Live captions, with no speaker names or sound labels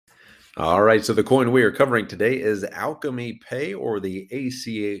All right, so the coin we are covering today is Alchemy Pay, or the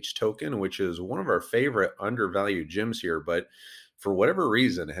ACH token, which is one of our favorite undervalued gems here, but for whatever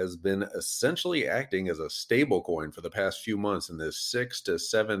reason has been essentially acting as a stable coin for the past few months in this 6 to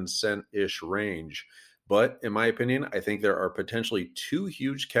 7 cent ish range. But in my opinion, I think there are potentially two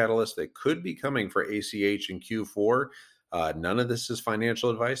huge catalysts that could be coming for ACH in Q4. None of this is financial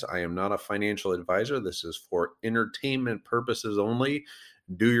advice. I am not a financial advisor. This is for entertainment purposes only.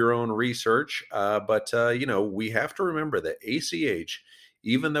 Do your own research. But we have to remember that ACH,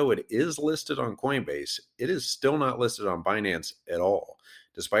 even though it is listed on Coinbase, it is still not listed on Binance at all,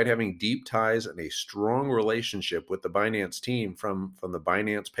 despite having deep ties and a strong relationship with the Binance team from the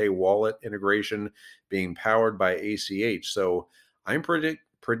Binance Pay wallet integration being powered by ACH. So I'm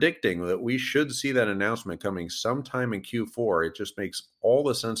predicting that we should see that announcement coming sometime in Q4. It just makes all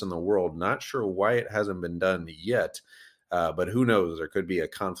the sense in the world. Not sure why it hasn't been done yet. But who knows? There could be a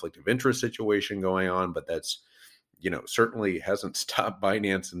conflict of interest situation going on, but that's, certainly hasn't stopped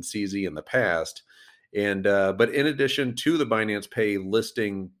Binance and CZ in the past. And but in addition to the Binance Pay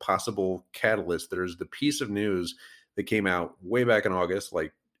listing possible catalyst, there's the piece of news that came out way back in August,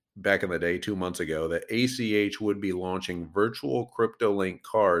 like back in the day, 2 months ago, that ACH would be launching virtual crypto link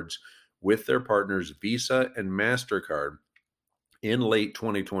cards with their partners Visa and MasterCard in late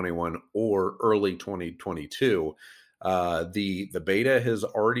 2021 or early 2022. The beta has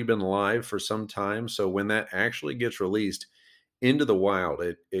already been live for some time, so when that actually gets released into the wild,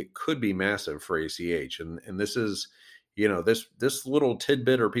 it could be massive for ACH. And this is, this little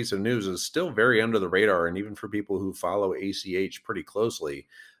tidbit or piece of news is still very under the radar, and even for people who follow ACH pretty closely,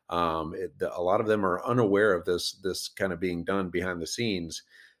 a lot of them are unaware of this kind of being done behind the scenes.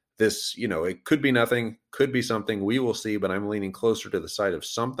 This, it could be nothing, could be something. We will see, but I'm leaning closer to the side of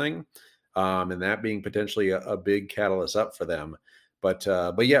something, and that being potentially a big catalyst up for them. But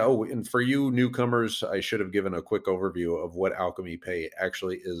yeah. Oh, and for you newcomers, I should have given a quick overview of what Alchemy Pay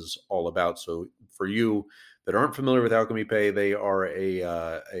actually is all about. So for you that aren't familiar with Alchemy Pay, they are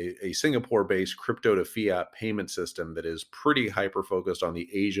a Singapore-based crypto to fiat payment system that is pretty hyper focused on the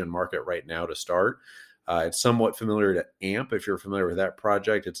Asian market right now to start. It's somewhat familiar to AMP. If you're familiar with that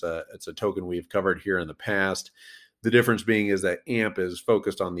project, it's a token we've covered here in the past. The difference being is that AMP is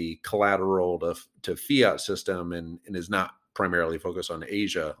focused on the collateral to fiat system and is not primarily focused on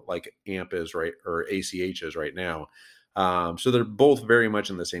Asia like AMP is, right, or ACH is right now. So they're both very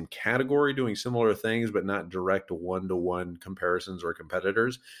much in the same category, doing similar things, but not direct one-to-one comparisons or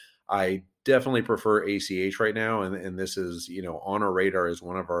competitors. I definitely prefer ACH right now, and this is, on our radar as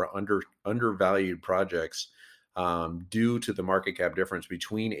one of our undervalued projects, due to the market cap difference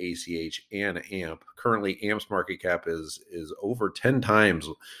between ACH and AMP. Currently, AMP's market cap is over 10 times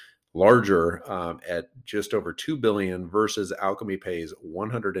larger, at just over $2 billion versus Alchemy Pay's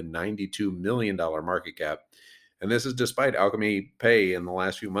 $192 million market cap. And this is despite Alchemy Pay in the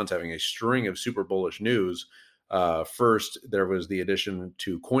last few months having a string of super bullish news. First, there was the addition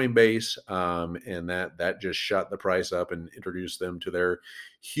to Coinbase, and that just shot the price up and introduced them to their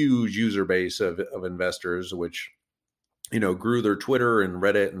huge user base of investors, which, grew their Twitter and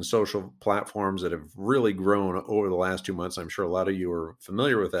Reddit and social platforms that have really grown over the last 2 months. I'm sure a lot of you are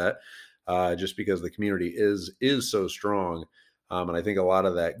familiar with that, just because the community is so strong. And I think a lot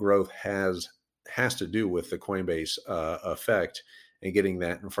of that growth has to do with the Coinbase effect and getting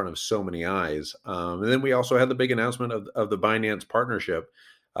that in front of so many eyes. And then we also had the big announcement of the Binance partnership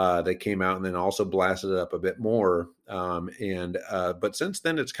that came out and then also blasted it up a bit more. But since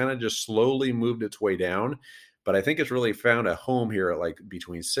then, it's kind of just slowly moved its way down. But I think it's really found a home here at like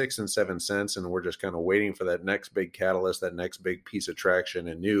between 6 and 7 cents. And we're just kind of waiting for that next big catalyst, that next big piece of traction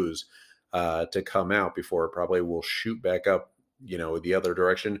and news to come out before it probably will shoot back up, the other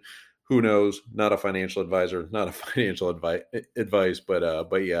direction. Who knows? Not a financial advisor, not a financial advice,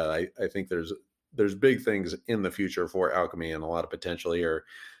 but yeah, I think there's big things in the future for Alchemy and a lot of potential here.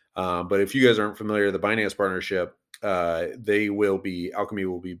 But if you guys aren't familiar, the Binance partnership, Alchemy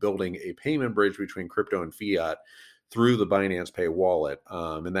will be building a payment bridge between crypto and fiat through the Binance Pay wallet,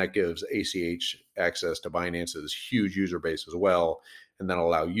 and that gives ACH access to Binance's huge user base as well. And that'll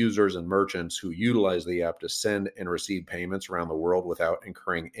allow users and merchants who utilize the app to send and receive payments around the world without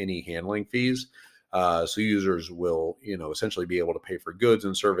incurring any handling fees. So users will, essentially be able to pay for goods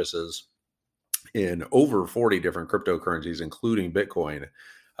and services in over 40 different cryptocurrencies, including Bitcoin,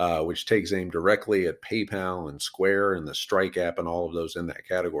 which takes aim directly at PayPal and Square and the Strike app and all of those in that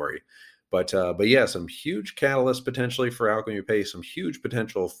category. But yeah, some huge catalysts potentially for Alchemy Pay, some huge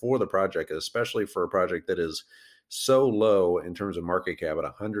potential for the project, especially for a project that is so low in terms of market cap at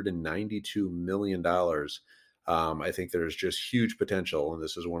 $192 million. I think there's just huge potential, and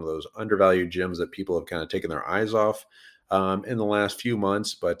this is one of those undervalued gems that people have kind of taken their eyes off in the last few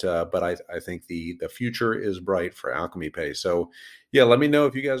months. But I think the future is bright for Alchemy Pay. So yeah, let me know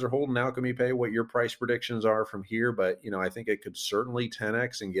if you guys are holding Alchemy Pay, what your price predictions are from here. But I think it could certainly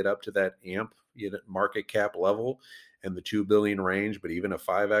 10x and get up to that AMP market cap level in the 2 billion range. But even a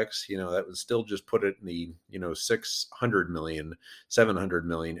 5x, that would still just put it in the 600 million, 700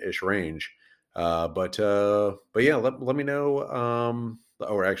 million ish range. But yeah, let me know.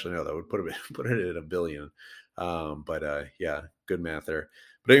 Or actually, no, that would put it put it at a billion. But yeah, good math there.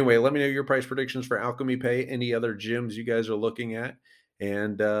 But anyway, let me know your price predictions for Alchemy Pay. Any other gyms you guys are looking at?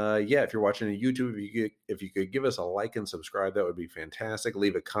 And yeah, if you're watching on YouTube, if you could give us a like and subscribe, that would be fantastic.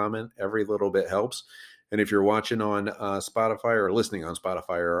 Leave a comment; every little bit helps. And if you're watching on Spotify or listening on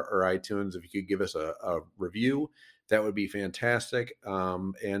Spotify or iTunes, if you could give us a review, that would be fantastic.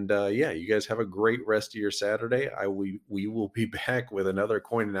 And yeah, you guys have a great rest of your Saturday. We will be back with another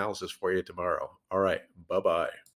coin analysis for you tomorrow. All right. Bye-bye.